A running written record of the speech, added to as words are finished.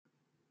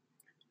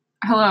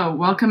Hello,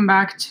 welcome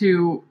back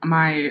to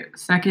my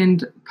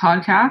second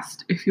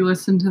podcast. If you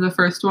listened to the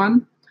first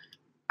one,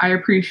 I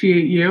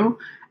appreciate you.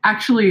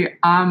 Actually,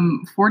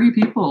 40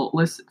 people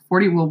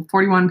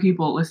 41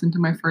 people listened to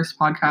my first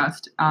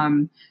podcast.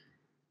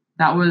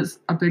 That was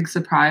a big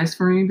surprise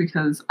for me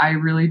because I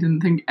really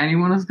didn't think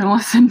anyone was going to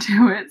listen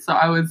to it, so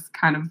I was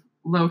kind of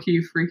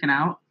low-key freaking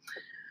out.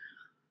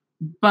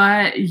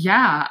 But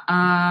yeah,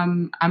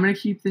 I'm going to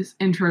keep this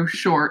intro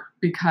short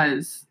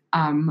because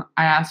I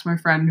asked my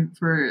friend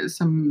for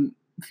some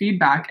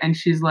feedback and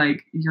she's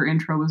like, your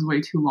intro was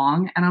way too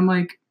long. And I'm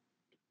like,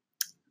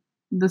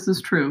 this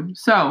is true.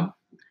 So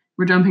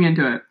we're jumping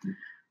into it.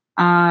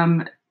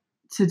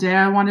 Today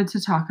I wanted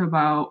to talk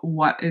about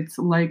what it's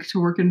like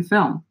to work in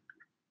film.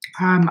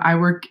 I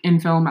work in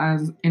film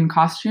as in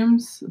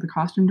costumes, the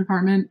costume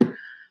department.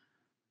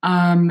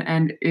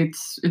 And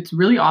it's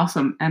really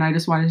awesome. And I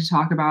just wanted to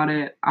talk about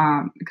it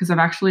because I've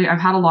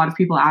had a lot of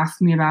people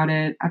ask me about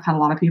it. I've had a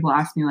lot of people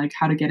ask me like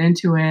how to get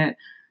into it.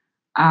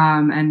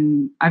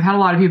 And I've had a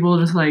lot of people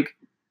just like,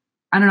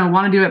 I don't know,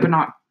 want to do it, but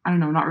not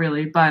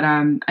really. But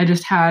I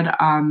just had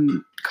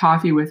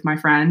coffee with my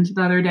friend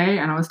the other day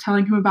and I was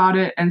telling him about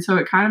it. And so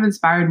it kind of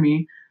inspired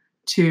me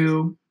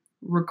to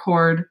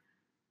record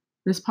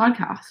this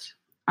podcast.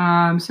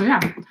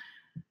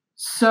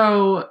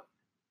 So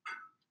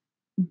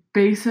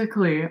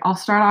basically, I'll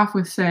start off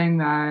with saying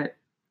that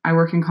I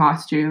work in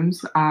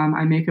costumes.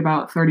 I make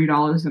about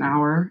 $30 an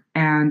hour,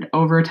 and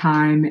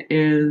overtime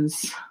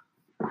is,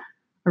 I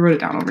wrote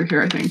it down over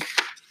here, I think.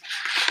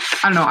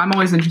 I don't know, I'm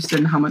always interested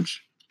in how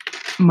much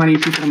money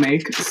people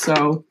make.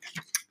 So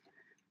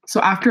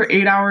after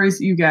 8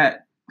 hours, you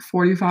get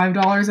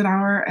 $45 an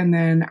hour, and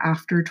then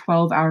after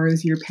 12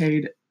 hours, you're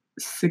paid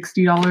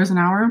 $60 an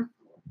hour,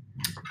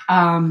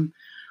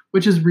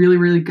 which is really,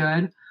 really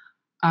good.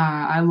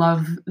 I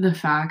love the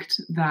fact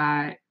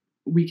that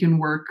we can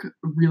work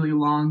really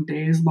long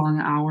days, long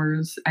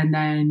hours, and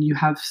then you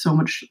have so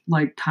much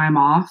like time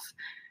off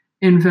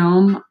in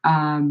film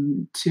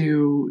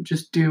to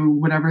just do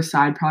whatever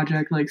side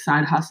project, like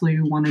side hustle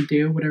you want to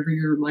do, whatever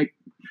your like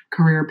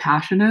career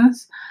passion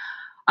is.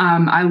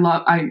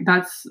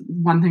 That's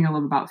one thing I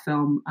love about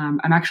film.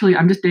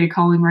 I'm just day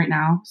calling right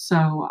now.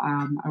 So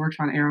I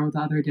worked on Arrow the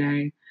other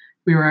day.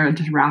 We were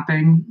just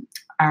wrapping.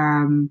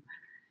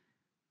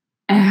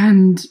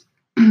 And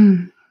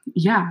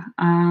yeah,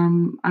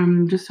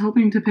 I'm just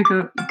hoping to pick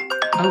up.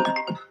 Oh,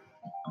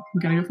 I'm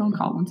getting a phone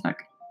call. One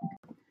sec.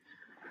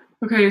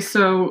 Okay,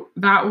 so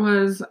that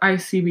was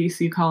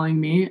ICBC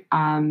calling me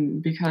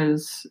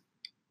because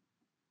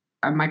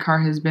my car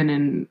has been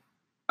in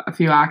a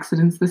few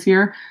accidents this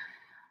year.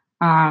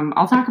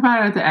 I'll talk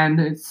about it at the end.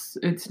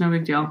 It's no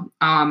big deal.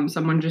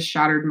 Someone just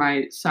shattered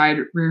my side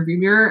rearview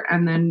mirror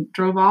and then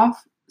drove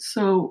off.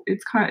 So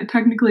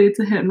technically it's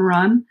a hit and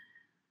run.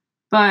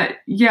 But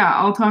yeah,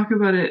 I'll talk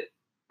about it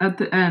at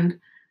the end.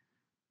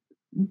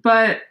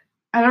 But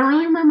I don't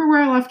really remember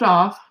where I left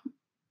off.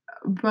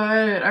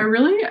 But I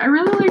really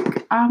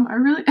like oh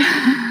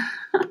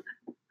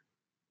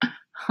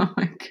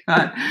my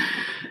god.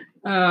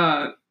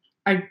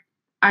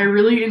 I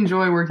really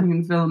enjoy working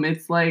in film.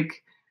 It's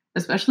like,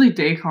 especially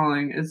day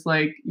calling, it's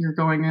like you're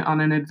going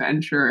on an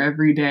adventure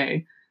every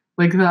day.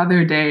 Like the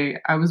other day,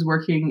 I was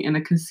working in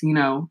a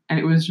casino and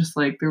it was just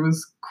like there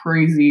was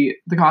crazy.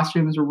 The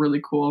costumes were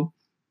really cool.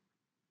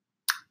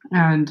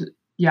 And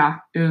yeah,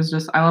 it was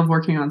just I love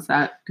working on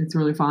set. It's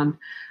really fun.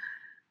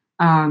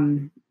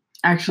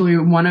 Actually,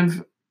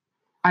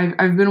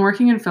 I've been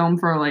working in film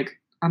for like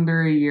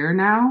under a year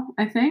now,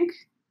 I think.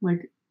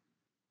 Like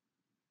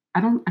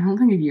I don't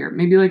think a year,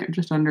 maybe like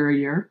just under a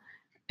year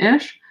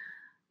ish.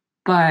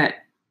 But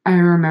I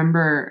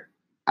remember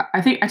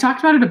I think I talked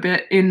about it a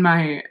bit in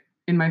my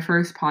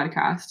first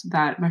podcast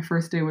that my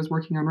first day was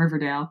working on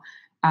Riverdale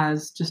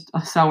as just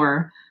a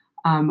sewer.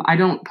 I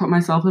don't put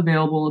myself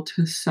available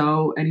to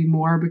sew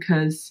anymore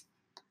because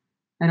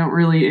I don't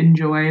really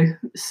enjoy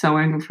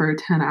sewing for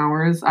 10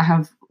 hours. I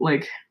have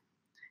like,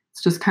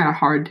 it's just kind of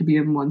hard to be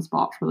in one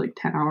spot for like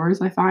 10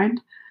 hours, I find,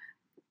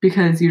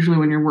 because usually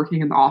when you're working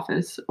in the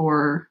office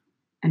or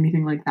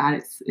anything like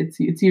that,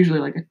 it's usually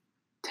like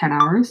 10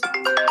 hours.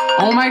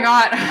 Oh my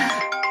God.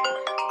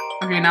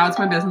 Okay, now it's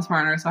my business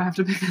partner, so I have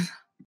to pick this up.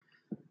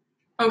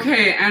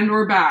 Okay, and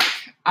we're back.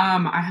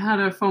 I had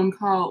a phone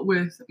call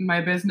with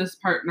my business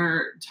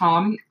partner,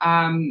 Tom.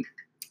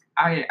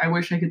 I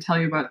wish I could tell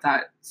you about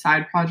that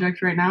side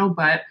project right now,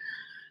 but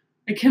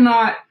I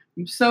cannot.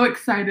 I'm so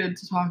excited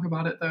to talk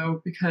about it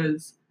though,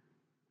 because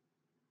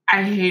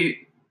I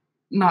hate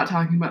not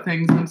talking about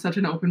things. I'm such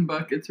an open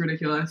book. It's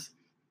ridiculous.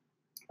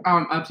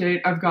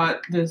 Update. I've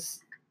got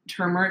this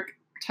turmeric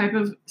type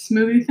of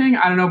smoothie thing.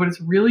 I don't know, but it's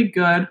really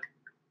good.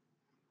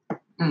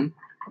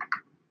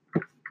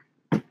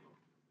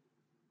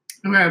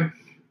 Okay.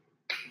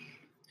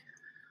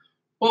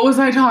 What was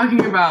I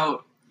talking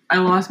about? I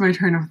lost my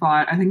train of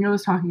thought. I think I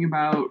was talking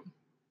about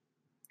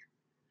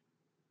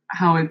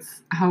how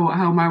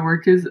my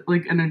work is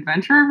like an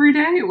adventure every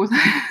day. Was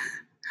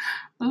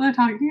I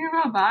talking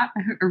about that?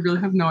 I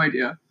really have no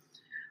idea.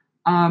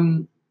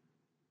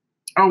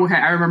 Oh, okay.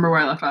 I remember where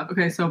I left off.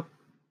 Okay, so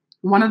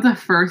one of the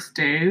first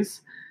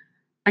days,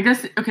 I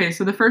guess, okay,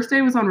 so the first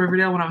day was on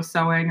Riverdale when I was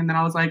sewing, and then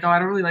I was like, oh, I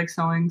don't really like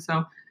sewing,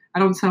 so I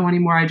don't sew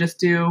anymore. I just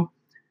do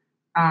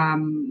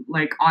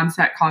like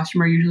on-set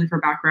costumer usually for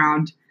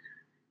background.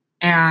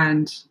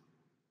 And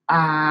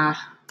uh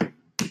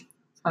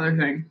other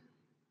thing.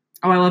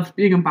 Oh, I love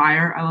being a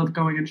buyer. I love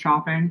going and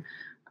shopping.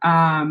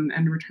 And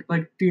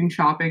like doing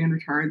shopping and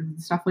returns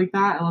and stuff like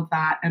that. I love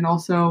that. And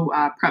also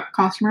prep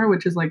costumer,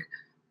 which is like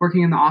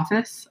working in the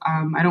office.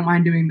 I don't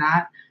mind doing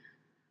that.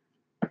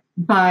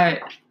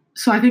 But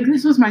so I think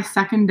this was my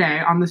second day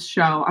on this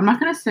show. I'm not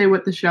gonna say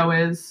what the show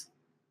is.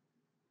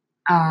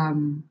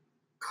 Um,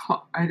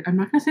 I'm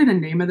not gonna say the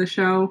name of the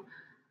show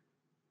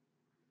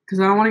because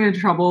I don't want to get into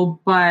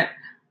trouble. But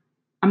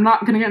I'm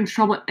not gonna get into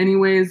trouble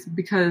anyways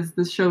because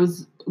this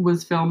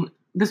was filmed.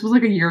 This was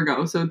like a year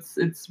ago, so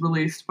it's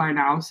released by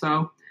now,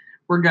 so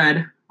we're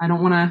good. I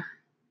don't want to,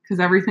 because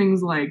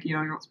everything's like,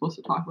 you're not supposed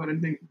to talk about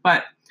anything.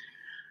 But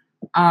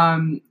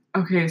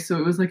okay, so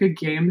it was like a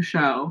game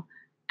show,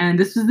 and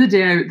this was the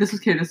day. This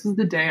was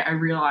the day I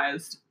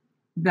realized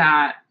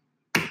that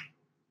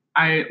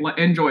I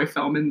enjoy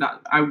film and that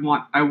I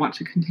want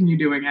to continue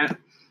doing it.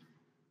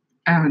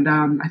 And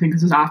I think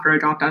this was after I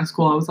dropped out of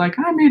school. I was like,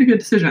 I made a good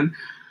decision.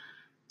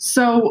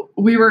 So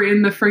we were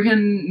in the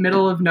friggin'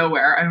 middle of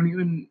nowhere.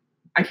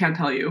 I can't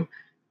tell you.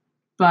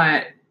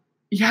 But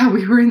yeah,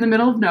 we were in the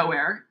middle of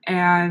nowhere.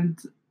 And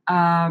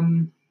yeah,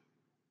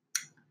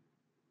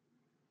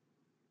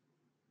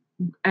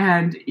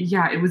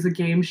 it was a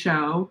game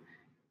show.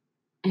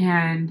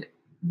 And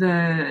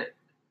the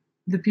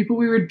people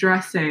we were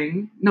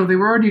dressing, no, they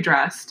were already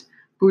dressed,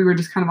 but we were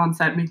just kind of on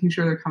set making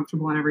sure they're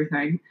comfortable and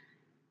everything.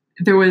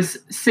 There was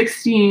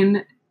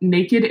 16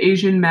 naked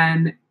Asian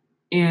men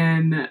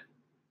in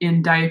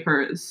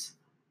diapers.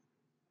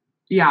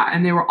 Yeah,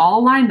 and they were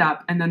all lined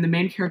up, and then the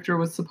main character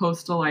was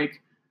supposed to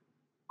like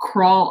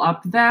crawl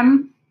up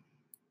them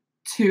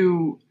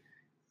to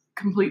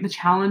complete the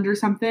challenge or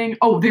something.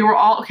 Oh, they were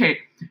all okay.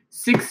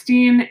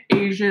 16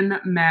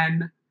 Asian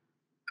men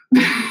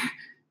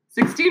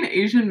 16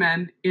 Asian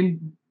men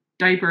in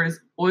diapers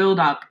oiled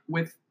up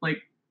with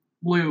like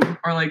lube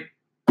or like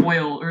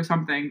oil or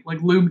something, like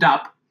lubed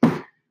up.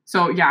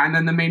 So yeah, and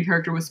then the main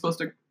character was supposed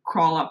to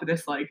crawl up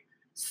this like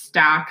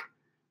stack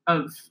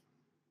of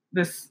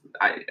this,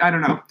 I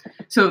don't know.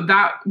 So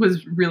that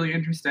was really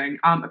interesting.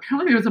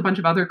 Apparently there was a bunch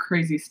of other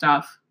crazy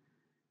stuff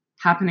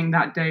happening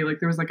that day. Like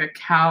there was like a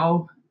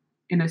cow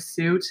in a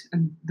suit,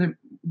 and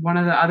one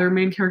of the other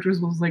main characters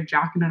was like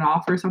jacking it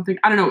off or something.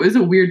 I don't know. It was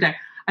a weird day.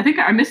 I think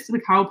I missed the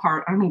cow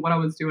part. I don't know what I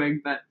was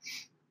doing, but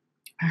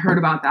I heard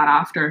about that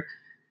after.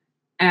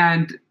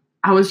 And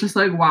I was just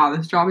like, wow,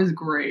 this job is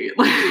great.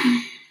 Like,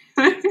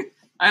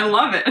 I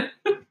love it.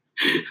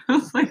 I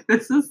was like,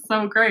 this is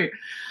so great.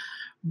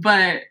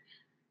 But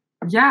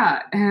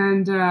yeah,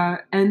 and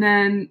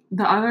then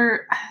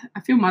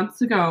a few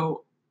months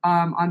ago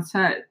on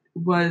set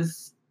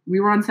we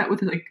were on set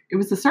with like, it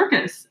was a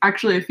circus.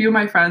 Actually, a few of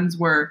my friends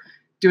were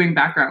doing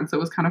background, so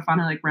it was kind of fun.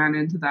 I like ran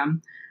into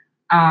them.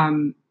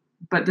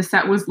 But the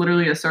set was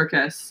literally a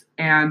circus,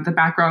 and the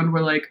background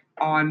were like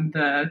on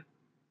the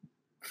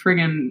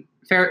friggin'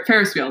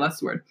 Ferris wheel.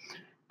 That's the word.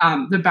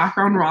 The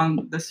background were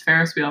on this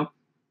Ferris wheel,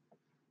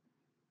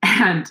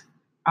 and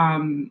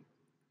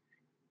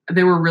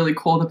they were really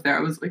cold up there.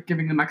 I was like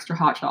giving them extra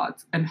hot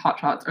shots, and hot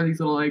shots are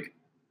these little like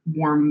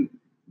warm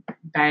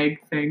bag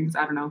things.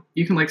 I don't know.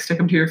 You can like stick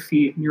them to your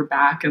feet and your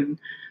back, and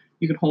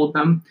you can hold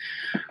them.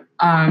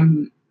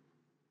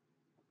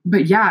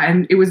 But yeah,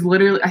 and it was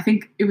literally, I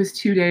think it was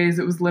 2 days.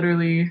 It was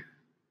literally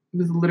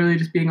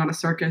just being on a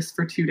circus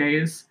for 2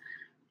 days.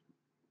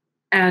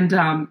 And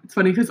it's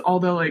funny because all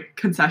the like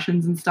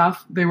concessions and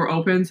stuff, they were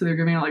open, so they were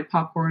giving out like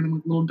popcorn and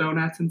like little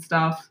donuts and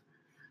stuff.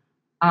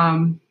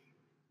 I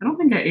don't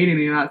think I ate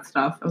any of that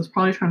stuff. I was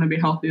probably trying to be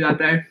healthy that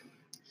day.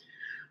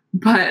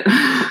 But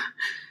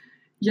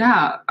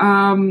yeah,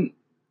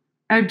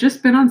 there's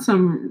just been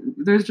some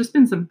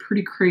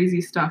pretty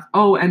crazy stuff.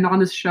 Oh, and on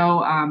this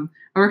show,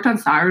 I worked on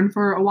Siren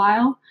for a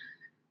while,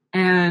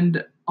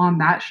 and on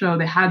that show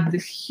they had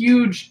this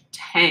huge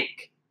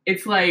tank.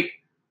 It's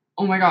like,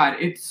 oh my god,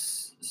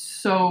 it's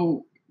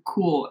so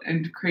cool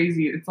and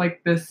crazy. It's like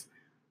a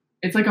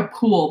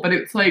pool, but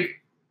it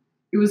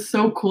was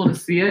so cool to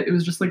see it. It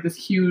was just like this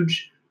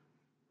huge,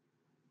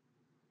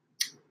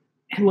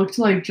 it looked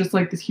like just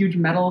like this huge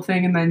metal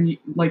thing, and then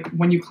like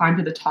when you climb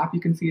to the top, you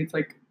can see it's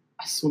like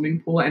a swimming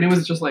pool, and it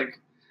was just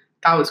like,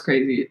 that was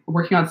crazy.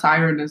 Working on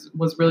Siren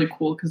was really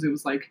cool because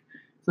it's like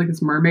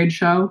this mermaid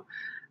show.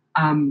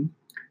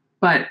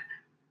 But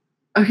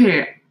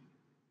okay,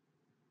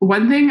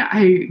 one thing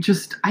I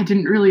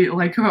didn't really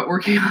like about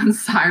working on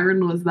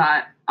Siren was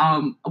that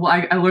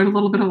I learned a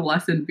little bit of a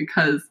lesson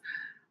because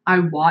I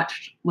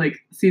watched like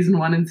season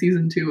 1 and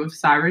season 2 of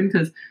Siren,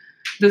 because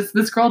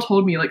this girl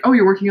told me like, oh,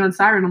 you're working on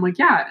Siren. I'm like,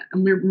 yeah,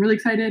 and we're really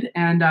excited.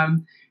 And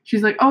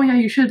she's like, oh yeah,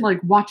 you should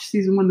like watch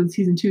season 1 and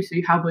season 2 so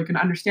you have like an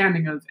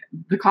understanding of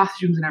the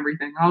costumes and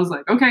everything. And I was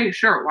like, okay,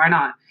 sure, why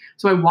not?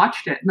 So I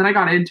watched it, and then I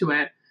got into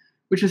it,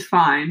 which is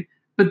fine.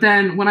 But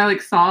then when I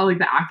like saw like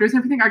the actors and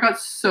everything, I got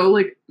so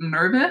like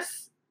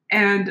nervous.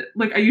 And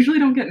like I usually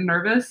don't get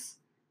nervous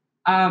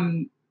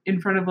in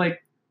front of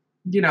like,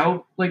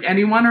 like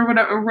anyone or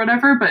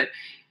whatever, but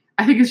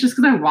I think it's just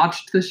because I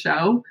watched the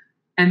show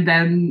and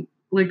then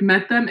like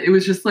met them. It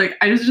was just like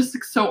I was just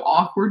like, so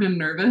awkward and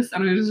nervous,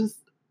 and it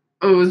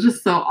was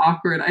just so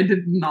awkward. I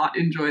did not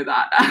enjoy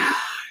that.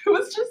 It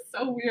was just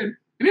so weird.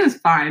 I mean, it was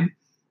fine.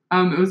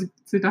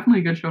 It's definitely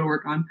a good show to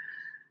work on.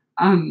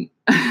 I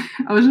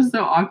was just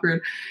so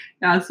awkward.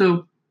 Yeah.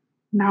 So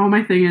now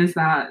my thing is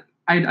that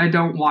I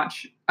don't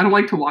watch. I don't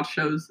like to watch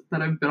shows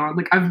that I've been on.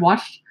 Like I've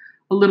watched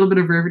a little bit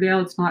of Riverdale.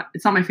 It's not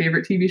my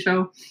favorite TV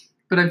show,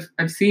 but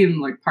I've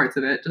seen like parts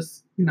of it.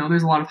 Just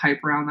there's a lot of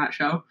hype around that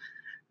show.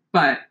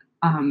 But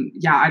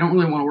yeah, I don't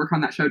really want to work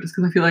on that show just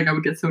because I feel like I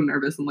would get so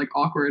nervous and like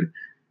awkward.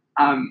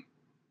 Um,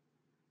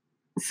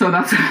 so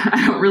that's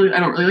I don't really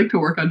like to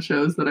work on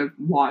shows that I've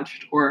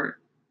watched or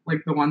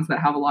like the ones that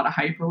have a lot of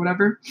hype or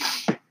whatever.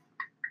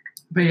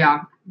 But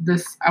yeah,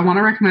 I want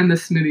to recommend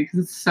this smoothie because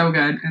it's so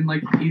good and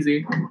like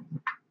easy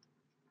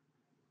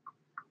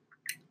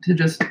to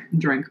just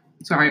drink.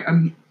 Sorry,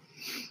 I'm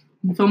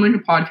filming a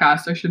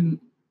podcast. I shouldn't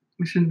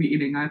be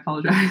eating. I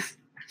apologize.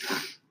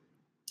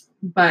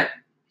 But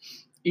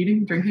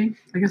drinking,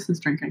 I guess it's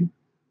drinking.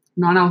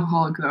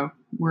 Non-alcoholic though.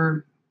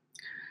 We're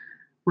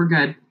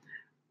good.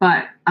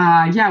 But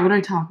yeah, what did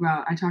I talk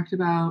about? I talked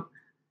about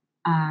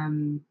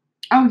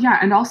oh yeah,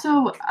 and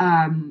also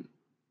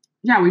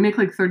yeah, we make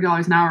like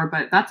 $30 an hour,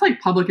 but that's like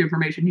public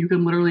information. You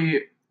can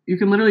literally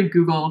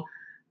Google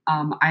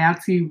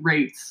IATSE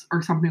rates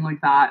or something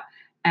like that,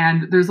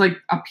 and there's like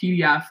a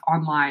PDF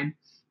online,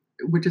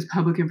 which is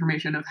public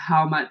information of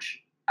how much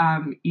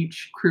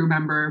each crew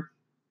member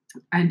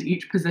and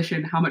each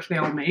position, how much they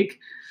all make.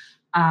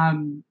 I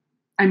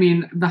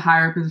mean, the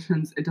higher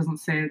positions, it doesn't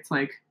say it's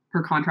like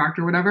per contract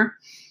or whatever,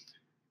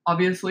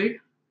 obviously.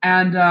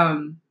 And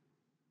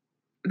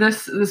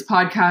this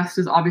podcast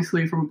is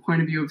obviously from a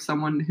point of view of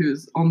someone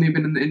who's only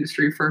been in the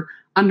industry for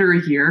under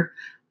a year.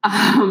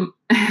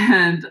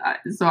 And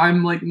so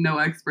I'm like no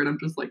expert. I'm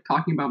just like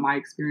talking about my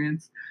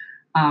experience.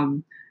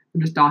 I'm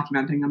just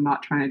documenting. I'm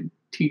not trying to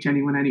teach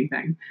anyone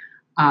anything.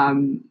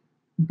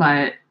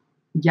 But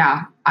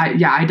yeah,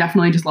 I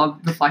definitely just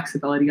love the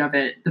flexibility of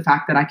it. The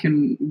fact that I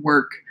can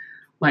work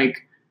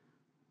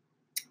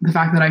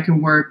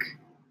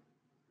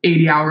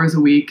 80 hours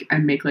a week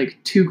and make like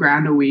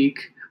 $2,000 a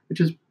week,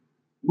 which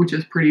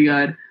is pretty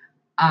good.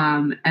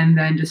 And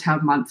then just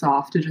have months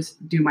off to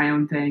just do my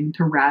own thing,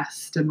 to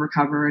rest and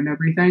recover and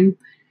everything.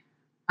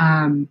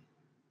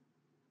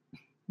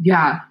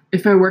 Yeah,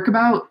 if I work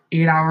about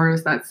 8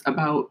 hours, that's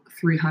about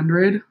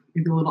 300,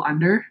 maybe a little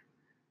under.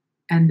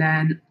 And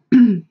then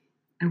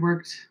I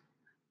worked,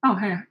 oh,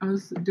 hey, I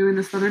was doing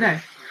this the other day.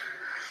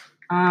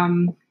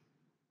 I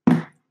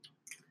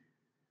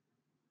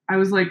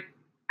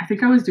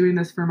think I was doing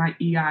this for my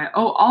EI.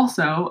 Oh,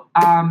 also,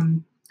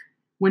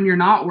 when you're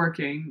not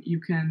working,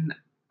 you can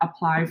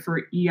apply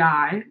for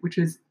EI, which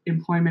is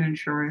employment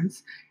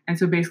insurance. And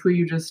so basically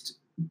you just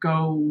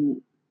go,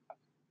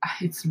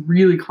 it's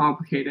really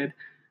complicated.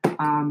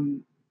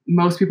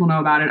 Most people know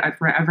about it.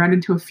 I've run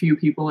into a few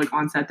people like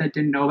on set that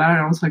didn't know about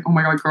it. I was like, oh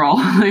my God, girl,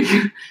 like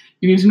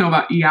you need to know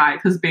about EI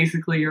because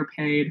basically you're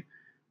paid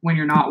when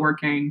you're not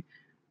working.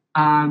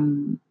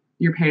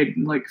 You're paid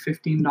like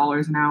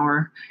 $15 an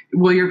hour.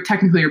 Well, you're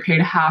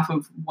paid half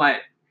of what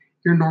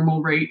your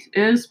normal rate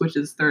is, which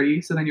is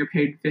 30. So then you're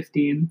paid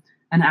 15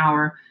 an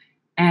hour.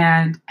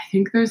 And I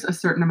think there's a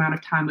certain amount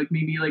of time, like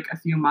maybe like a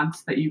few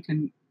months that you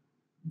can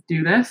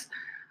do this.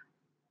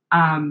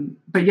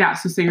 But yeah,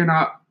 so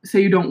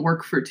say you don't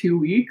work for 2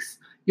 weeks,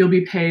 you'll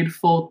be paid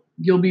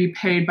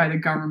by the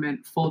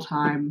government full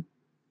time,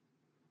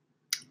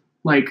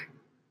 like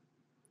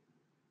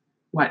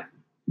what?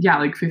 Yeah,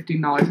 like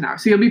 $15 an hour.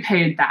 So you'll be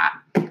paid that,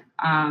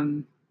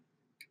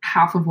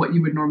 half of what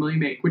you would normally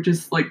make, which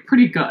is like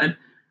pretty good.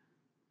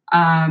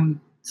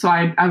 So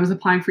I was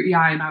applying for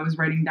EI and I was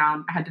writing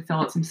down, I had to fill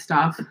out some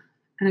stuff.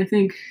 And I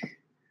think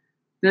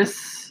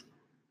this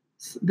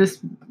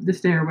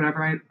day or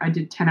whatever, I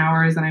did 10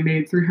 hours and I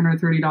made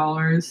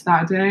 $330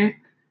 that day.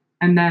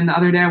 And then the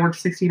other day I worked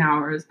 16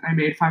 hours and I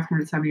made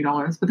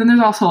 $570. But then there's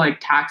also like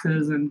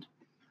taxes and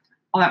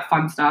all that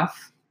fun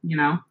stuff,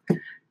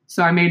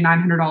 So I made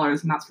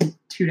 $900 and that's for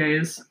 2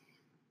 days.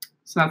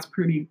 So that's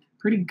pretty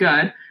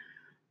good.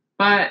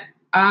 But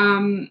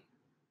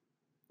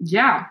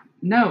yeah,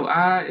 no,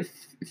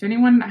 if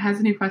anyone has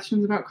any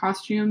questions about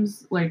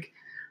costumes, like,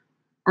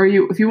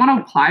 if you want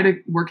to apply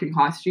to work in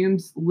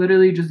costumes,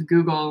 literally just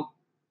Google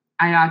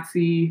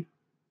IATSE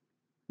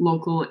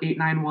local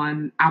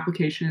 891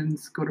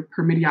 applications, go to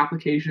Permittee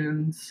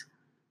applications.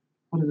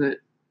 What is it?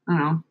 I don't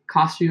know,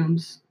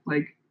 costumes.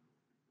 Like,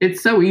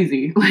 it's so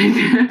easy.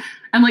 Like,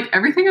 and like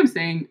everything I'm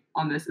saying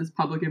on this is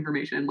public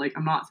information. Like,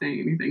 I'm not saying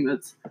anything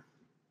that's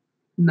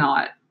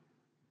not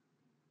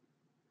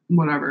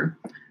whatever.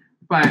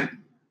 But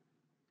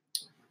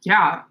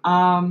yeah,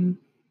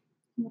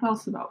 what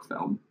else about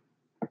film?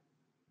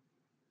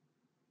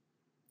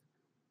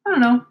 I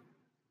don't know.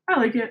 I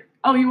like it.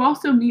 oh, you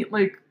also meet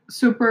like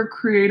super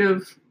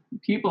creative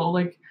people,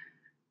 like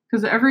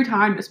because every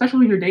time, especially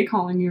when you're day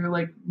calling, you're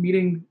like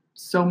meeting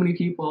so many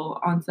people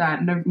on set,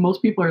 and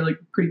most people are like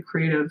pretty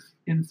creative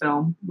in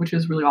film, which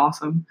is really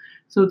awesome.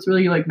 So it's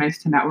really like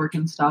nice to network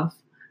and stuff.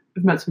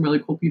 I've met some really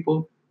cool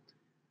people,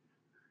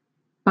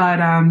 but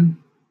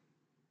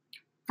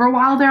for a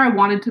while there, I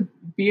wanted to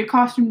be a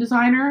costume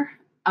designer.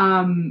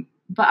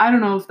 But I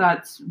don't know if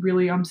that's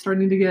really. I'm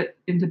starting to get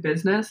into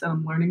business and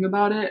I'm learning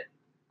about it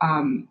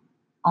um,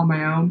 on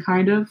my own,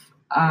 kind of.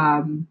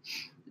 Um,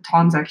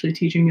 Tom's actually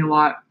teaching me a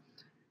lot,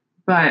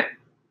 but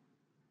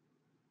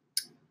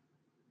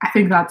I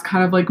think that's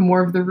kind of like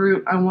more of the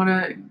route I want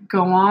to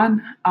go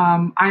on.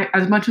 I,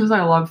 as much as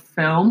I love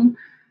film,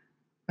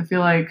 I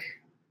feel like,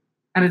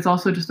 and it's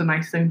also just a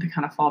nice thing to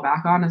kind of fall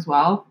back on as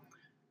well.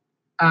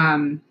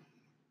 Um,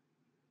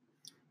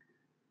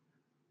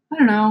 I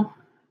don't know.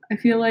 I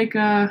feel like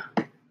I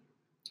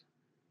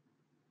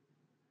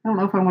don't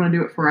know if I want to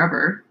do it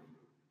forever,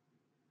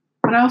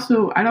 but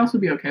I'd also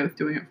be okay with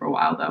doing it for a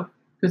while though,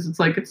 because it's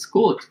like it's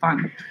cool, it's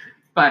fun.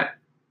 But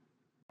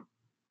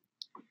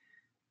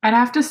I'd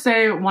have to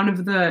say one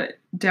of the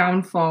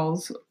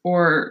downfalls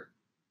or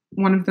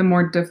one of the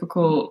more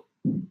difficult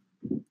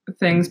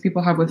things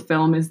people have with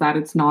film is that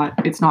it's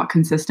not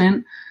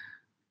consistent.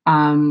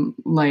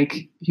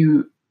 Like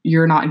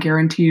you're not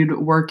guaranteed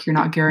work, you're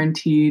not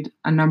guaranteed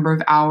a number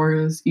of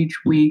hours each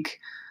week.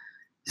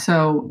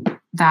 So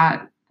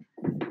that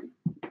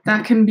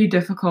can be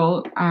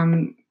difficult.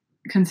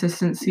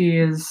 Consistency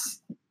is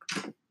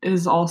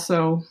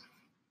also,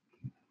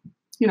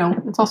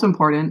 it's also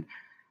important.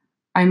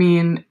 I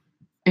mean,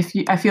 I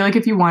feel like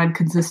if you wanted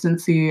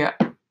consistency,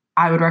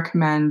 I would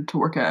recommend to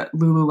work at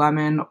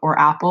Lululemon or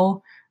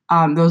Apple.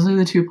 Those are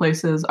the two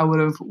places I would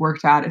have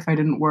worked at if I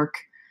didn't work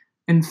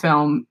in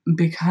film,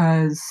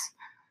 because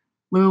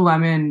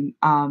Lululemon,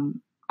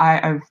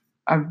 I've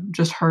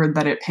just heard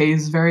that it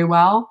pays very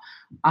well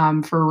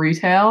for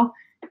retail,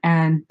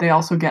 and they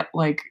also get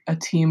like a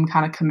team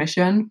kind of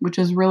commission, which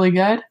is really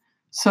good.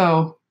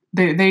 So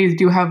they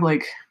do have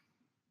like,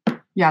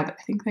 yeah,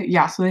 I think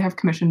so they have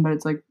commission, but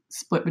it's like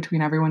split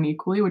between everyone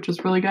equally, which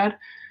is really good.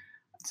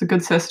 It's a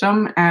good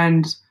system,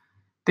 and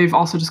they've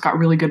also just got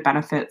really good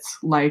benefits.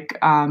 Like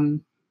I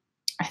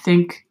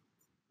think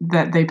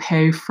that they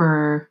pay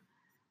for.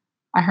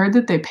 I heard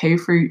that they pay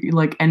for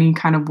like any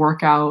kind of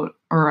workout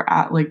or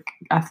at like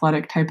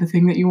athletic type of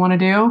thing that you want to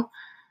do,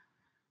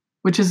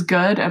 which is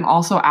good. And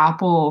also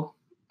Apple,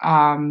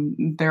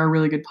 they're a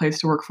really good place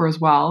to work for as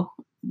well,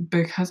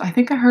 because I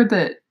think I heard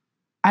that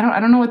I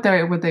don't know what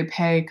they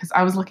pay, because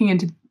I was looking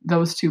into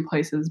those two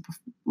places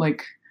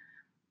like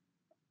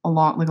a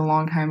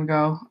long time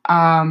ago.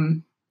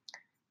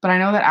 But I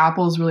know that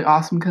Apple is really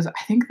awesome, because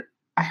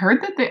I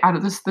heard that they, I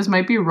don't, this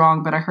might be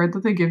wrong, but I heard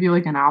that they give you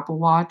like an Apple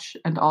Watch,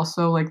 and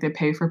also like they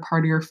pay for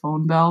part of your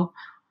phone bill.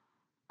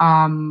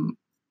 Um,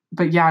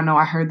 but yeah, no,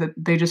 I heard that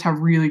they just have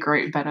really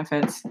great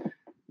benefits.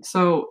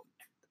 So,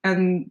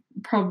 and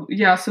probably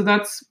yeah, so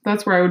that's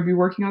where I would be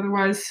working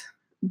otherwise.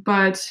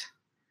 But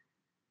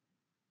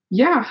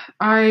yeah,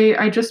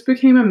 I just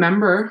became a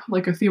member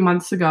like a few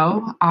months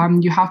ago.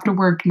 You have to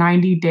work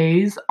 90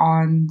 days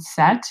on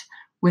set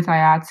with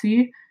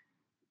IATSE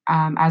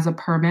as a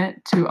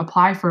permit to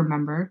apply for a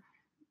member.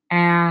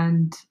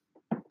 And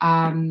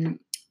um,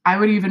 I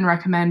would even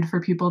recommend for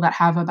people that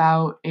have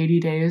about 80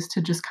 days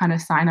to just kind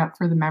of sign up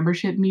for the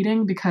membership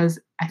meeting, because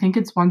I think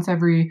it's once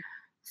every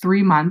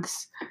 3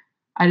 months.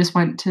 I just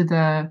went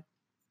to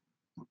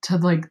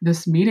like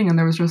this meeting, and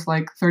there was just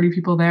like 30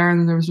 people there,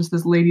 and there was just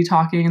this lady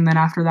talking, and then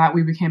after that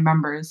we became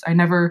members. I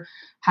never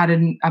had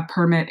a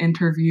permit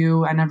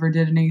interview. I never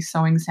did any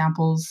sewing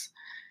samples,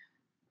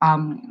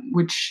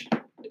 which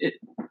it,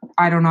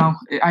 I don't know.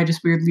 I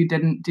just weirdly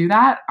didn't do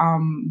that.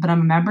 But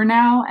I'm a member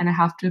now, and I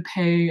have to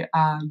pay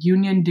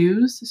union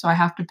dues. So I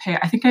have to pay.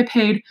 I think I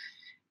paid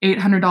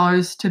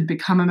 $800 to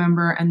become a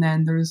member, and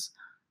then there's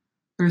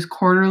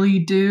quarterly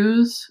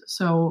dues.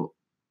 So,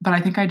 but I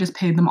think I just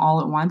paid them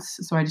all at once.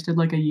 So I just did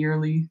like a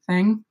yearly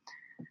thing,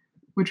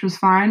 which was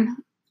fine.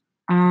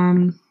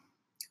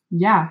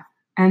 Yeah,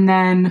 and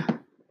then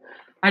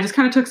I just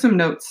kind of took some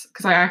notes,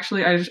 because I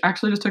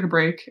just took a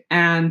break,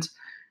 and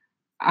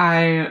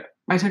I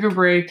took a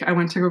break. I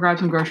went to go grab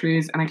some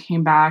groceries, and I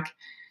came back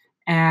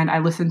and I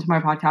listened to my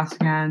podcast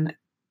again,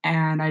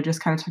 and I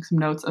just kind of took some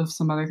notes of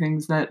some other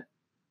things that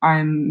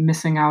I'm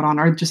missing out on,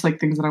 or just like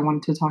things that I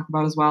wanted to talk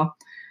about as well.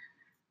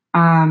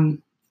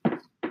 Um,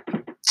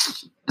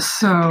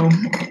 so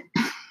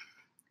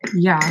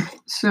yeah,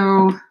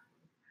 so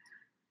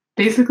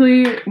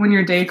basically when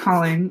you're day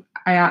calling,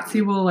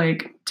 IATSE will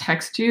like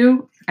text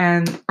you,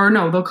 or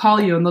no, they'll call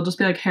you and they'll just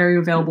be like, hey, are you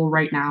available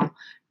right now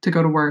to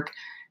go to work?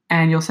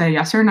 And you'll say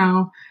yes or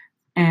no.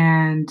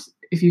 And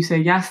if you say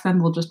yes, then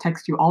they'll just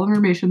text you all the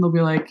information. They'll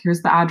be like,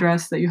 here's the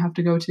address that you have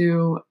to go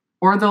to.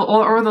 Or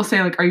they'll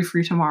say like, are you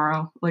free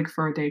tomorrow? Like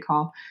for a day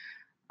call.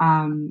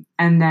 And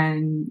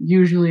then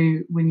usually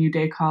when you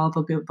day call,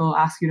 they'll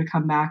ask you to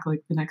come back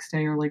like the next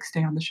day, or like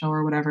stay on the show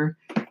or whatever,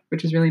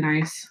 which is really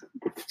nice.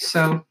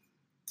 So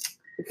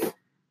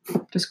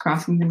Just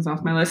crossing things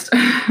off my list.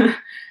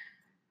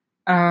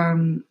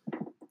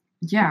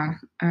 Yeah.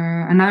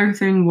 Another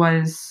thing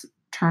was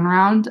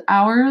turnaround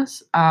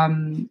hours.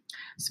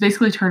 So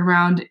basically,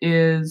 turnaround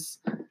is,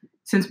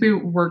 since we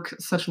work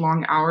such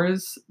long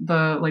hours,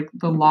 the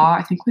law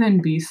I think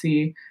within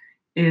BC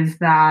is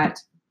that,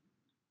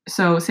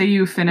 so say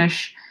you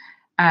finish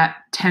at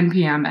 10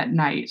 p.m. at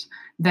night,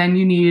 then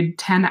you need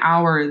 10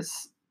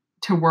 hours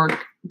to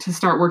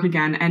start work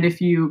again. And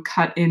if you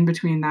cut in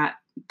between that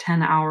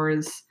 10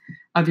 hours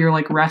of your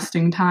like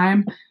resting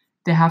time,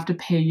 they have to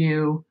pay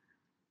you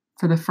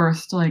for the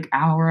first like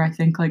hour, I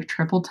think like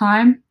triple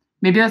time.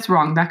 Maybe that's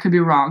wrong. That could be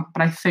wrong,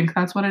 but I think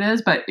that's what it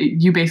is. But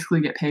you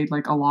basically get paid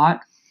like a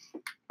lot.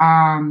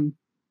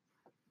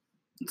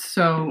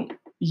 So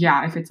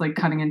yeah, if it's like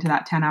cutting into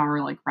that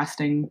 10-hour like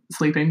resting,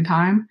 sleeping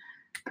time,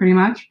 pretty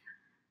much.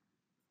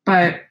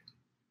 But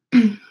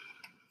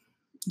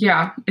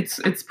yeah,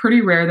 it's pretty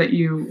rare that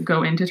you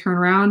go into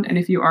turnaround, and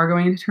if you are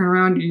going into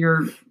turnaround,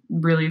 you're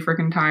really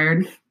freaking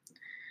tired.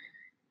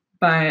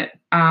 But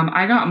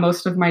I got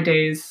most of my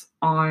days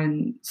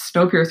on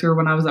Snowpiercer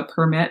when I was a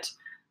permit,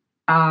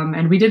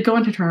 and we did go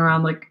into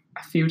turnaround like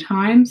a few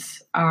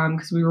times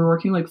because we were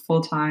working like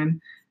full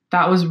time.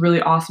 That was a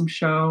really awesome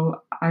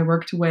show. I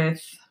worked with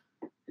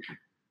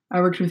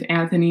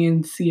Anthony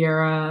and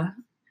Sierra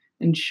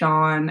and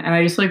Sean, and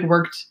I just like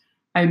worked.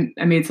 I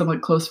made some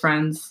like close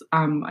friends.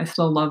 I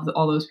still love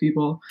all those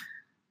people,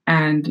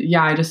 and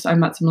yeah, I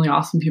met some really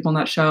awesome people on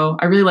that show.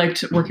 I really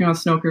liked working on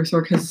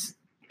Snowpiercer because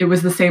it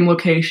was the same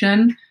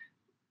location.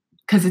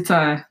 Because it's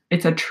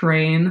a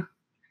train.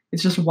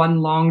 It's just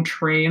one long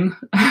train.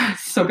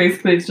 So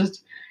basically, it's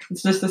just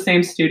the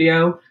same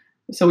studio.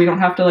 So we don't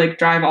have to like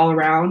drive all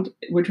around,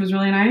 which was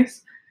really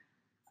nice.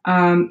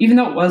 Even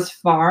though it was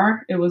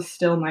far, it was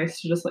still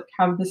nice to just like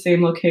have the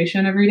same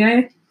location every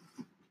day.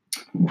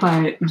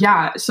 But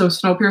yeah, so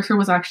Snowpiercer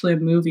was actually a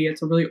movie.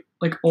 It's a really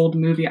like old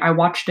movie. I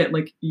watched it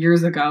like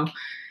years ago,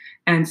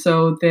 and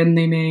so then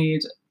they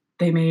made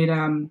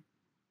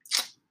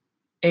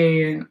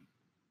a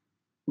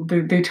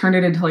they turned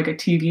it into like a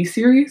TV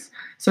series.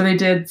 So they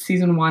did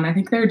season 1. I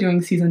think they're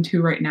doing season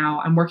 2 right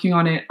now. I'm working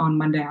on it on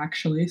Monday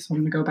actually, so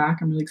I'm gonna go back.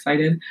 I'm really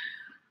excited.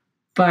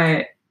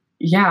 But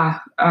yeah,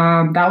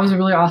 that was a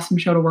really awesome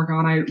show to work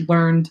on. I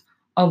learned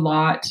a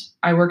lot.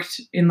 I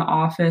worked in the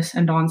office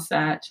and on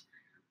set,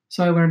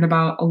 so I learned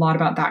about a lot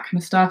about that kind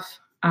of stuff.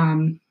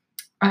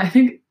 I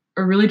think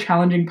a really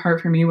challenging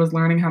part for me was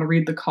learning how to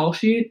read the call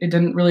sheet. It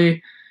didn't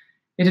really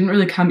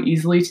come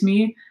easily to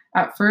me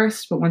at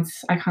first, but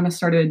once I kind of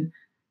started,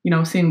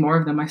 seeing more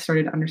of them, I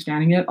started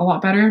understanding it a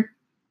lot better.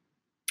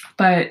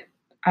 But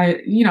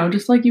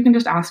just like you can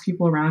just ask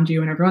people around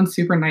you, and everyone's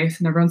super nice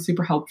and everyone's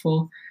super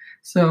helpful.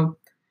 So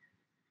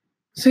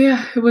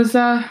yeah, it was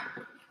no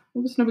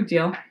big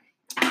deal.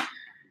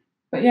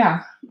 But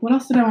yeah, what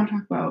else did I want to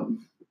talk about?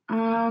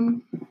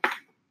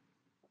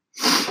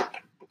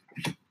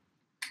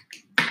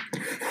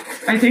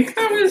 I think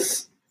that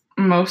was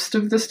most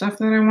of the stuff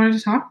that I wanted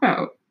to talk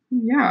about.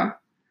 Yeah.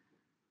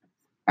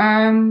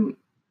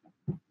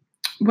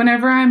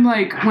 Whenever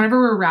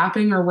we're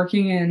wrapping or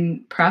working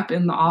in prep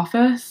in the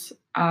office,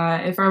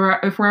 if we're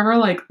ever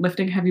like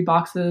lifting heavy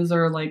boxes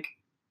or like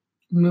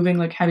moving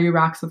like heavy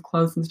racks of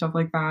clothes and stuff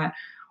like that,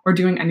 or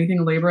doing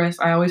anything laborious,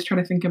 I always try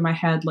to think in my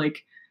head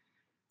like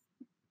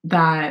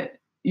that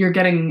you're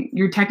getting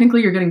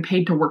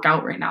paid to work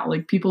out right now.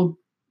 Like people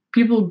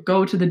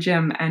go to the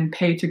gym and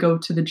pay to go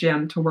to the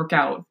gym to work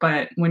out.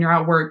 But when you're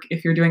at work,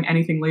 if you're doing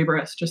anything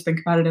laborious, just think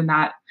about it in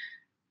that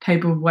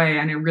type of way.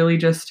 And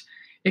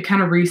it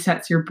kind of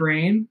resets your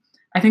brain.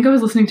 I think I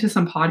was listening to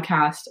some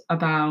podcast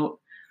about,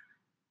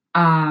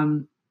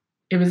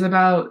 it was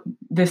about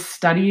this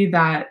study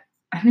that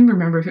I don't even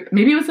remember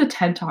maybe it was a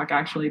TED Talk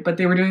actually, but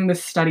they were doing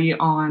this study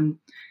on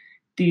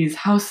these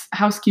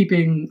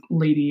housekeeping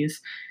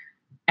ladies,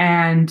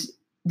 and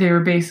they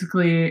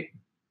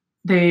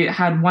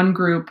had one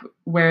group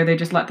where they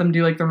just let them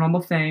do like their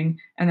normal thing,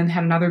 and then they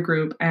had another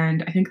group,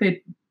 and I think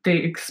they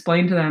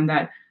explained to them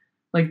that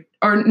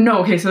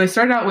so they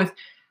started out with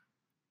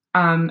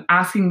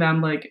asking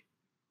them like,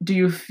 do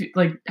you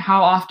like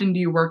how often do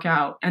you work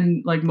out?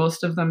 And like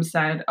most of them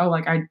said, oh,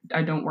 like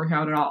I don't work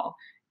out at all.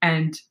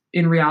 And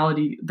in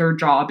reality, their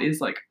job is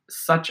like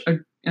such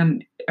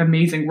an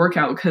amazing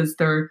workout, because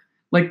they're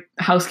like,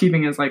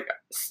 housekeeping is like,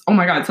 oh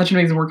my God, such an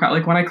amazing workout.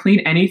 Like when I clean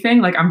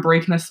anything, like I'm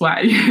breaking a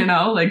sweat,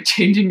 like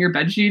changing your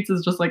bed sheets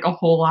is just like a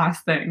whole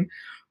ass thing.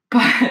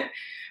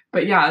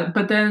 But yeah,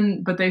 but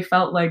they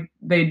felt like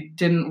they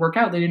didn't work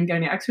out. They didn't get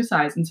any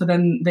exercise. And so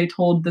then they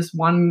told this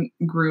one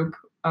group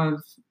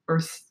of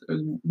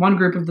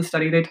the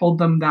study, they told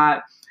them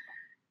that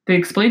they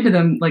explained to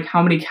them like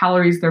how many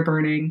calories they're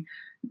burning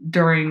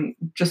during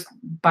just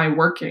by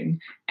working.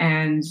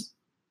 And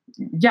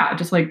yeah,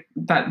 just like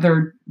that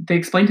they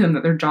explained to them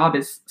that their job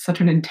is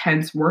such an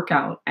intense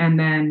workout. And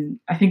then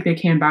I think they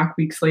came back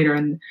weeks later,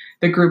 and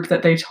the group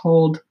that they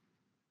told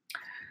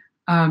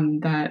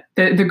that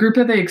the group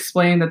that they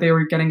explained that they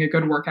were getting a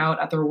good workout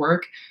at their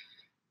work,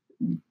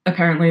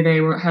 apparently they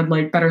had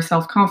like better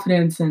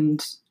self-confidence,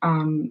 and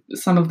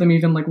some of them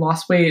even like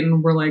lost weight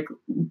and were like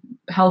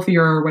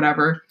healthier or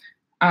whatever.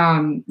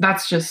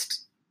 That's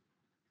just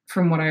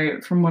from what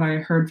I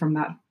heard from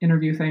that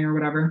interview thing or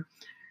whatever.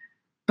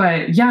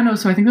 But yeah, no,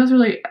 so I think that was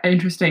really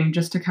interesting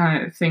just to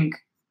kind of think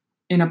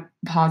in a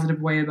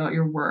positive way about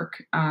your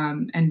work,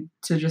 and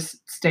to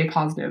just stay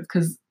positive,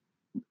 because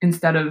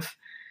instead of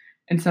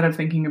instead of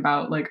thinking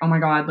about like, oh my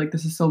god, like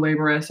this is so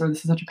laborious or this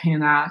is such a pain in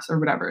the ass or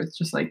whatever, it's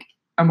just like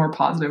a more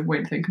positive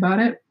way to think about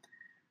it.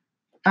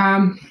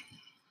 Um,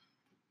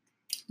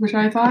 which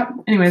I thought,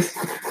 anyways,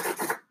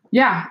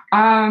 yeah.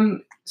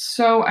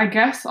 So I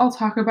guess I'll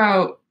talk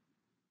about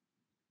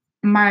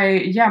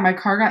my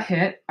car got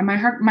hit.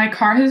 My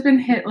car has been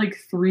hit like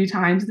 3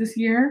 times this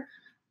year.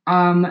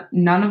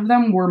 None of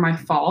them were my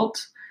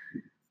fault.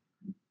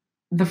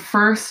 The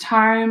first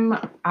time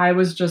I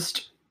was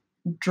just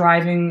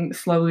driving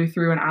slowly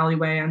through an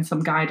alleyway and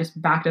some guy just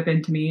backed up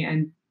into me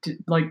and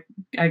like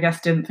I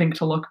guess didn't think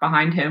to look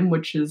behind him,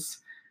 which is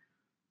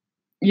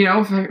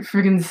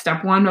freaking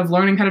step one of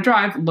learning how to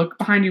drive. Look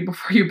behind you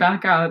before you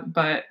back up.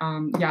 But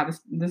yeah,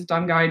 this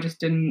dumb guy just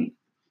didn't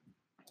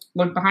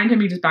look behind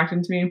him. He just backed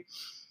into me.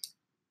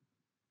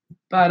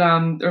 But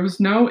there was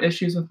no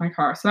issues with my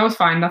car, so that was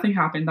fine. Nothing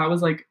happened. That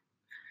was like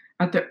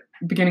at the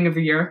beginning of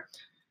the year.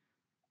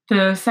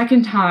 The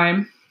second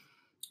time,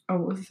 oh,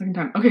 what was the second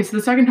time? Okay, so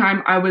the second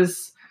time I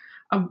was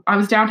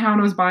downtown.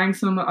 I was buying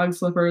some UGG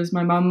slippers.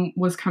 My mom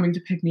was coming to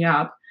pick me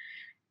up,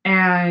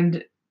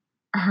 and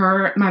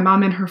my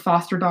mom and her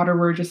foster daughter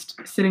were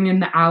just sitting in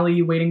the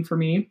alley waiting for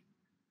me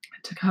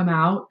to come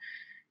out.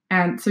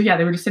 And so yeah,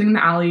 they were just sitting in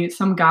the alley.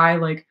 Some guy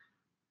like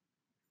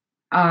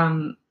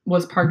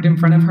was parked in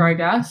front of her, I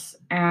guess,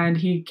 and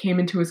he came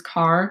into his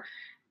car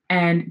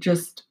and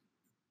just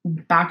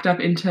backed up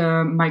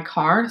into my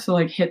car, so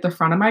like hit the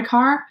front of my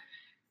car.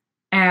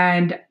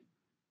 And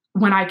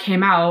when I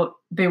came out,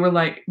 they were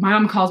like, my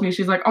mom calls me,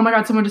 she's like, oh my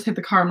god, someone just hit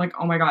the car. I'm like,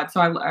 oh my god. So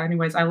I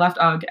left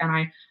UGG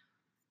and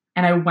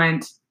I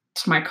went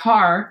to my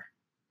car,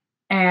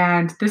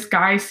 and this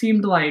guy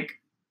seemed like,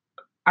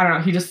 I don't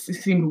know, he just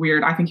seemed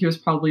weird. I think he was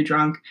probably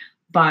drunk,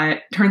 but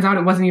turns out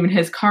it wasn't even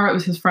his car, it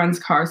was his friend's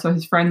car, so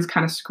his friend's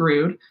kind of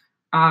screwed.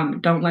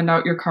 Don't lend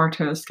out your car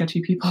to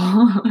sketchy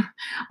people,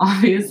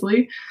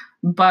 obviously.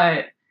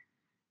 But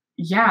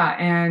yeah,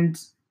 and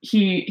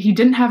he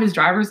didn't have his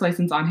driver's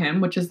license on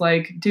him, which is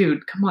like,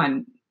 dude, come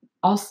on.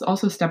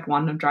 Also step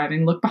one of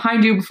driving, look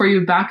behind you before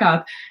you back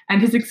up. And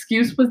his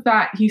excuse was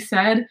that he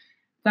said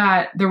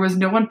that there was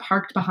no one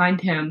parked behind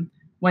him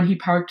when he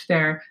parked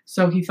there,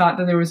 so he thought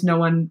that there was no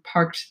one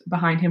parked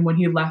behind him when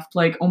he left.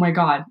 Like, oh my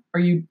god, are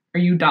you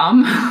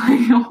dumb?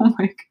 Like, oh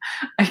my,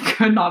 I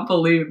could not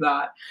believe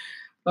that.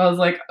 But I was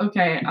like,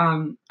 okay,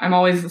 I'm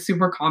always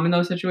super calm in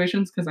those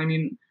situations, because I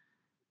mean,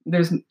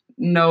 there's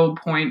no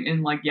point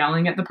in like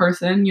yelling at the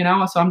person,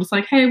 so I'm just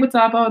like, hey, what's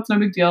up? Oh, it's no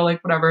big deal,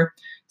 like whatever.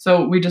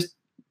 So we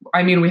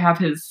have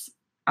his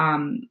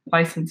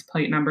license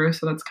plate number,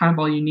 so that's kind of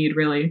all you need,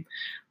 really.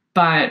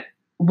 But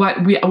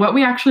what we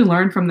actually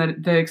learned from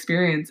the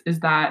experience is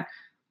that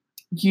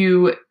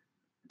you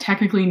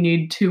technically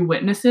need 2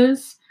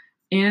 witnesses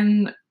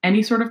in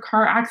any sort of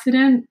car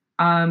accident,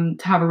 to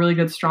have a really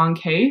good strong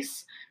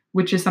case,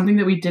 which is something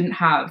that we didn't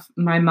have.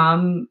 My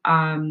mom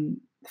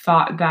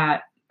thought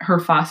that her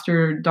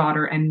foster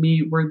daughter and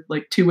me were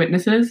like 2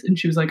 witnesses, and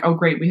she was like, oh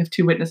great, we have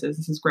 2 witnesses,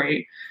 this is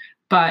great.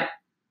 But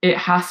it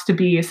has to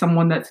be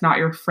someone that's not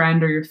your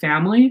friend or your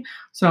family.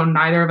 So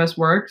neither of us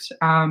worked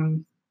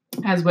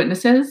as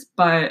witnesses,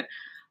 but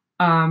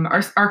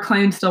our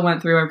claim still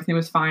went through. Everything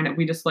was fine.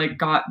 We just like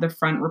got the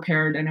front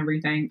repaired and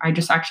everything. I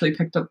just actually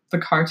picked up the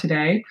car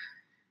today,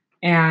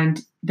 and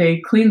they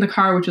cleaned the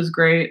car, which is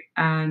great.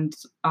 And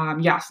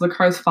yeah, so the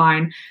car's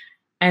fine.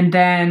 And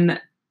then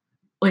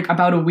like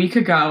about a week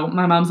ago,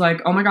 my mom's like,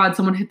 oh my god,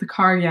 someone hit the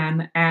car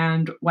again.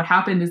 And what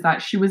happened is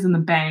that she was in the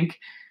bank,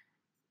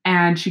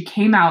 and she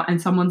came out,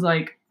 and someone's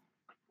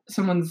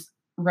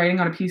writing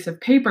on a piece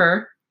of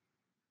paper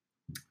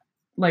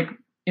like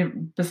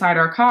beside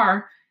our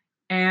car.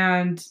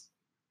 And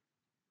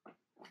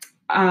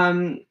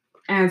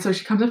so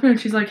she comes up here and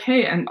she's like,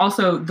 hey, and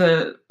also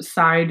the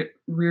side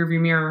rear view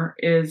mirror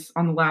is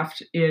on the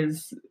left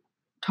is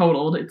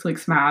totaled, it's like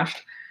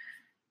smashed.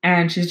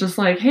 And she's just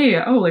like,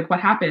 hey, oh, like what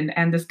happened?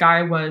 And this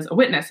guy was a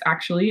witness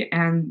actually,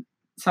 and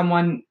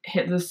someone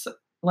hit this,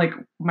 like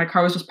my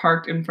car was just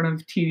parked in front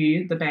of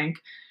TD, the bank,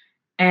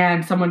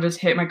 and someone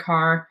just hit my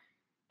car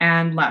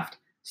and left.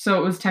 So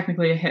it was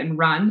technically a hit and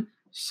run.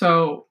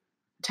 So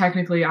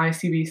technically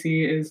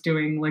ICBC is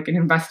doing like an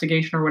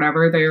investigation or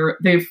whatever.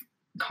 They've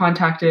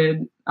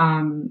contacted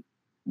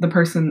the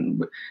person.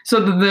 So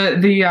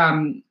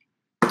the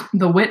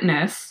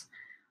witness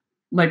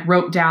like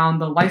wrote down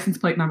the license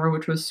plate number,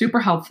 which was super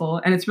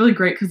helpful. And it's really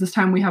great because this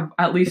time we have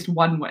at least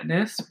 1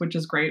 witness, which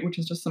is great, which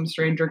is just some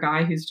stranger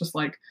guy. He's just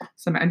like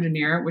some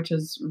engineer, which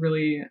is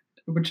really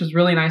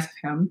nice of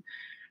him.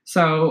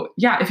 So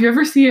yeah, if you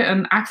ever see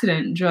an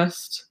accident,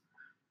 just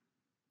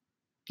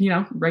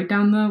write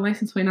down the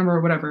license plate number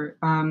or whatever,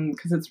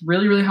 because it's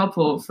really, really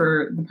helpful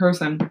for the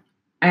person.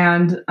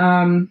 And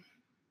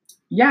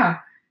yeah,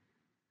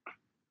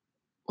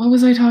 what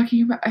was I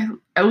talking about?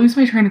 I lose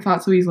my train of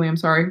thought so easily. I'm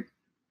sorry.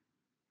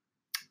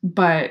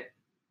 But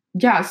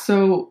yeah,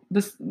 so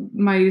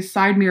my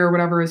side mirror or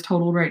whatever is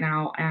totaled right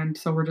now, and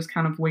so we're just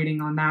kind of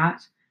waiting on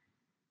that.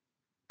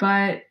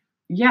 But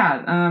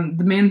yeah,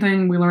 the main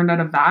thing we learned out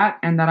of that,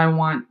 and that I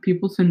want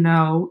people to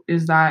know,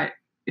 is that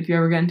if you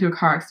ever get into a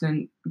car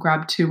accident,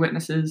 grab 2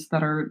 witnesses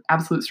that are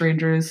absolute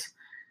strangers.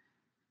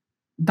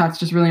 That's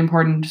just really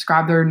important. Just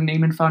grab their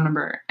name and phone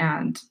number.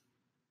 And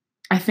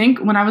I think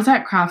when I was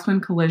at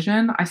Craftsman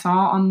Collision, I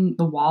saw on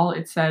the wall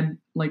it said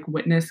like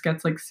witness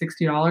gets like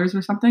 $60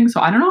 or something.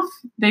 So I don't know if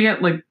they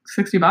get like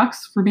 $60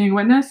 for being a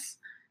witness.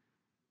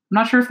 I'm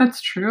not sure if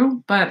that's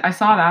true, but I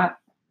saw that.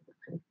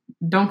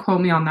 Don't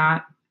quote me on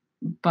that,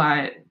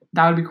 but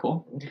that would be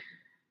cool.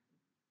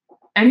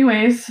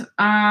 Anyways,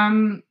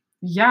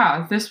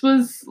 yeah, this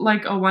was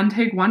like a one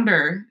take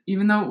wonder,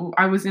 even though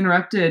I was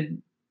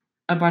interrupted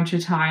a bunch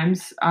of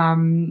times.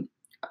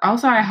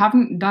 Also, I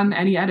haven't done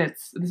any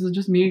edits. This is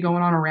just me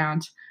going on a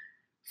rant.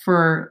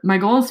 My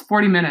goal is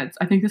 40 minutes.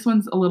 I think this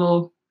one's a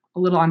little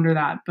under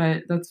that,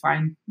 but that's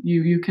fine.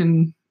 You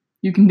can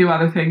do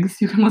other things.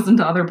 You can listen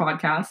to other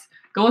podcasts.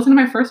 Go listen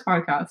to my first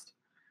podcast.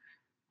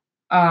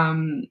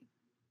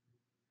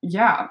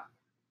 Yeah,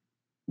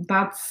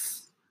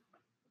 that's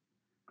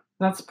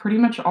pretty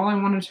much all I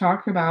want to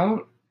talk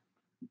about.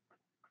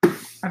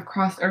 I've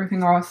crossed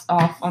everything off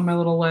on my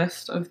little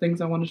list of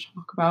things I want to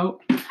talk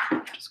about,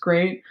 which is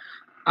great.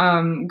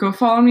 Go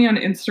follow me on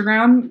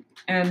Instagram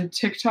and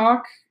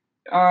TikTok,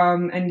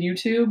 and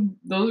YouTube.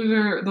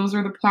 Those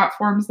are the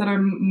platforms that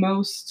I'm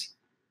most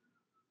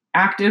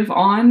active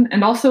on,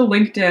 and also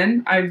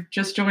LinkedIn. I've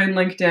just joined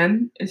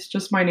LinkedIn. It's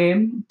just my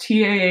name,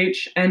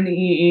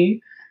 Tahnee,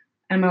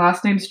 and my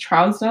last name's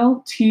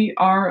Trousdell,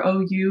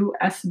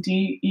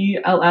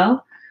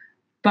 Trousdell.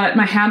 But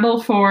my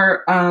handle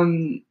for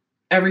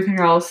everything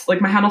else,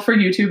 like my handle for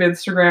YouTube,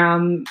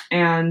 Instagram,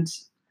 and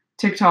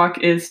TikTok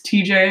is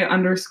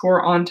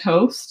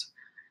TJ_on_toast.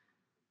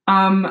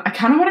 I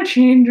kind of want to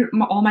change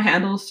all my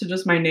handles to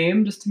just my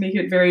name, just to make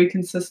it very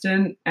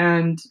consistent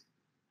and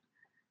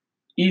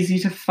easy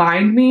to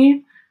find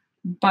me.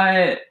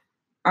 But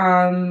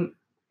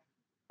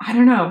I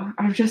don't know.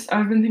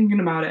 I've been thinking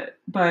about it.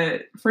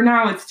 But for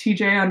now, it's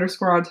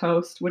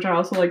TJ_on_toast, which I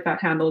also like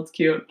that handle. It's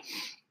cute.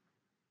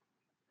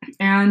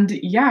 And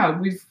yeah,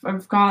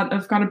 I've got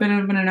a bit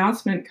of an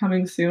announcement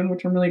coming soon,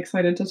 which I'm really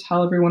excited to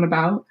tell everyone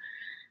about.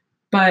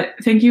 But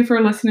thank you for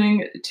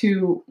listening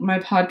to my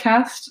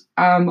podcast.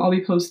 I'll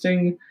be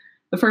posting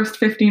the first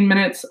 15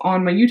 minutes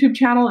on my YouTube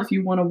channel if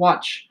you want to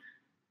watch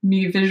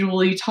me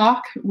visually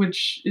talk,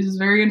 which is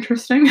very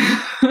interesting.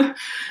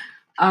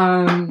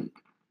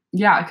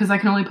 Yeah, because I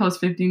can only post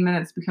 15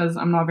 minutes because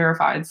I'm not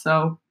verified.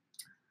 So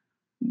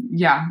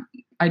yeah,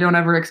 I don't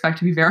ever expect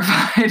to be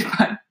verified,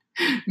 but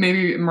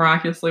maybe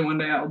miraculously one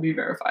day I'll be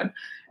verified.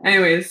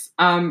 Anyways,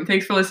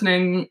 thanks for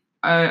listening.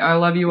 I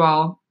love you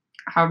all.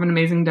 Have an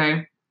amazing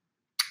day.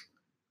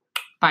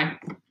 Bye.